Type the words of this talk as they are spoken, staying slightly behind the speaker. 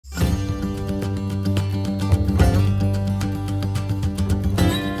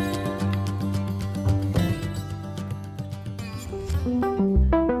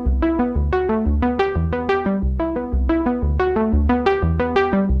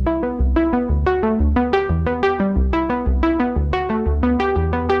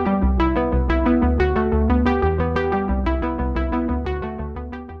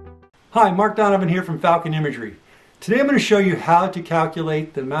Hi, Mark Donovan here from Falcon Imagery. Today I'm going to show you how to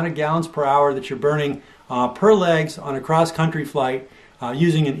calculate the amount of gallons per hour that you're burning per legs on a cross-country flight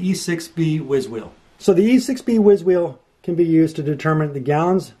using an E6B Wiz Wheel. So the E6B Wiz Wheel can be used to determine the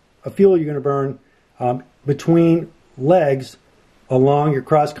gallons of fuel you're going to burn between legs along your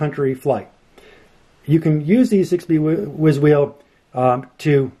cross-country flight. You can use the E6B Wiz Wheel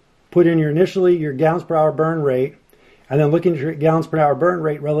to put in initially your gallons per hour burn rate, and then looking at your gallons per hour burn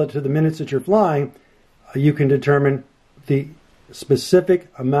rate relative to the minutes that you're flying, you can determine the specific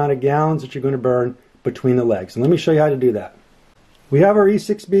amount of gallons that you're going to burn between the legs. And let me show you how to do that. We have our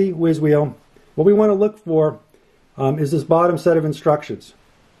E6B Wiz Wheel. What we want to look for is this bottom set of instructions,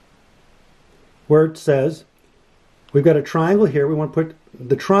 where it says we've got a triangle here. We want to put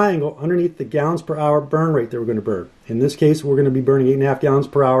the triangle underneath the gallons per hour burn rate that we're going to burn. In this case, we're going to be burning 8.5 gallons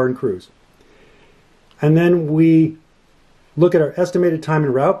per hour in cruise. And then we look at our estimated time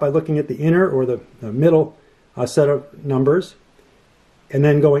en route by looking at the inner or the middle set of numbers, and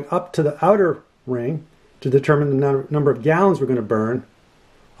then going up to the outer ring to determine the number of gallons we're going to burn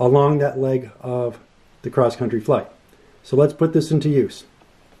along that leg of the cross-country flight. So let's put this into use.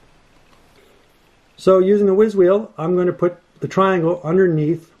 So using the Wiz Wheel, I'm going to put the triangle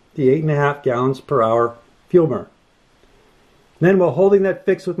underneath the 8.5 gallons per hour fuel burn. Then, while holding that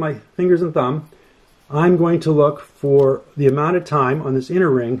fixed with my fingers and thumb, I'm going to look for the amount of time on this inner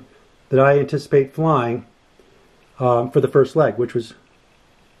ring that I anticipate flying for the first leg, which was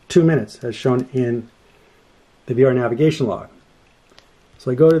 2 minutes, as shown in the VR navigation log. So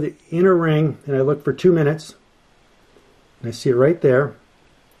I go to the inner ring and I look for 2 minutes, and I see it right there,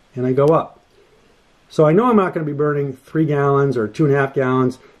 and I go up. So I know I'm not going to be burning 3 gallons or 2.5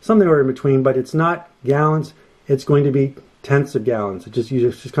 gallons, something or in between, but it's not gallons, it's going to be tenths of gallons.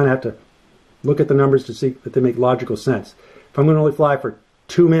 You just kind of have to look at the numbers to see that they make logical sense. If I'm going to only fly for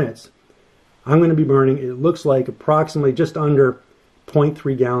 2 minutes, I'm going to be burning, it looks like, approximately just under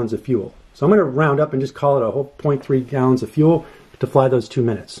 0.3 gallons of fuel. So I'm going to round up and just call it a whole 0.3 gallons of fuel to fly those 2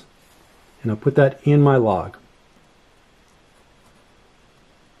 minutes. And I'll put that in my log.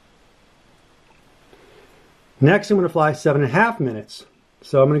 Next, I'm going to fly 7.5 minutes.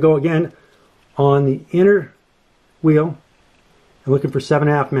 So I'm going to go again on the inner wheel and looking for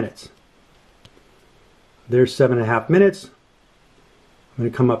 7.5 minutes. There's 7.5 minutes. I'm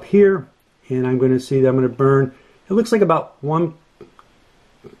going to come up here and I'm going to see that I'm going to burn, it looks like about 1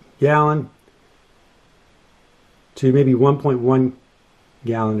 gallon to maybe 1.1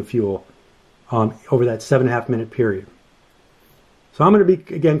 gallon of fuel over that 7.5 minute period. So I'm going to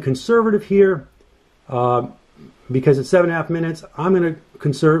be, again, conservative here because at 7.5 minutes, I'm going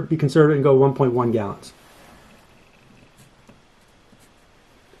to be conservative and go 1.1 gallons.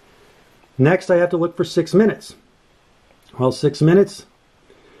 Next, I have to look for 6 minutes. Well, 6 minutes,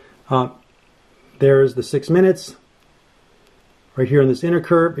 there's the 6 minutes. Right here in this inner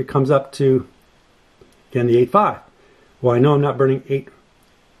curve, it comes up to, again, the 8.5. Well, I know I'm not burning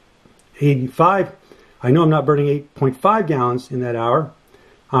 8.85. I know I'm not burning 8.5 gallons in that hour.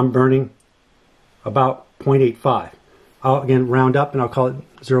 I'm burning about 0.85. I'll, again, round up and I'll call it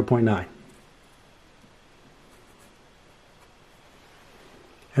 0.9.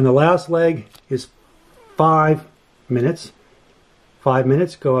 And the last leg is 5 minutes. 5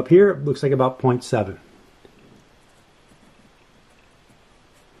 minutes, go up here, it looks like about 0.7.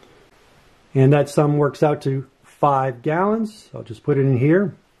 And that sum works out to 5 gallons. I'll just put it in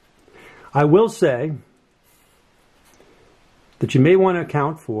here. I will say that you may want to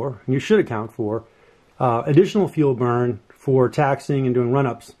account for, and you should account for, additional fuel burn for taxiing and doing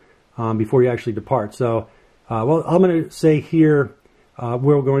run-ups before you actually depart. So, well, I'm going to say here,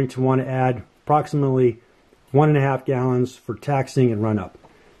 we're going to want to add approximately 1.5 gallons for taxiing and run-up.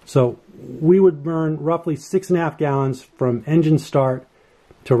 So we would burn roughly 6.5 gallons from engine start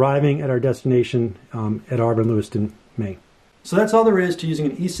to arriving at our destination at Arbor Lewiston, Maine. So that's all there is to using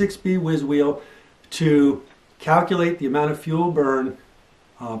an E6B Wiz Wheel to calculate the amount of fuel burn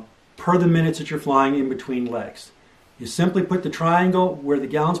per the minutes that you're flying in between legs. You simply put the triangle where the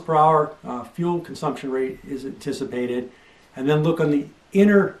gallons per hour fuel consumption rate is anticipated, and then look on the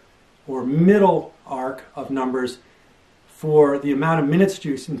inner or middle arc of numbers for the amount of minutes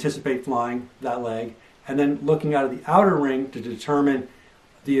you anticipate flying that leg, and then looking out of the outer ring to determine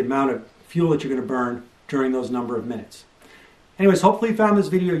the amount of fuel that you're going to burn during those number of minutes. Anyways, hopefully you found this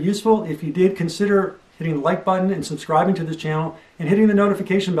video useful. If you did, consider hitting the like button and subscribing to this channel and hitting the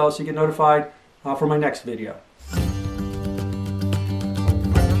notification bell so you get notified for my next video.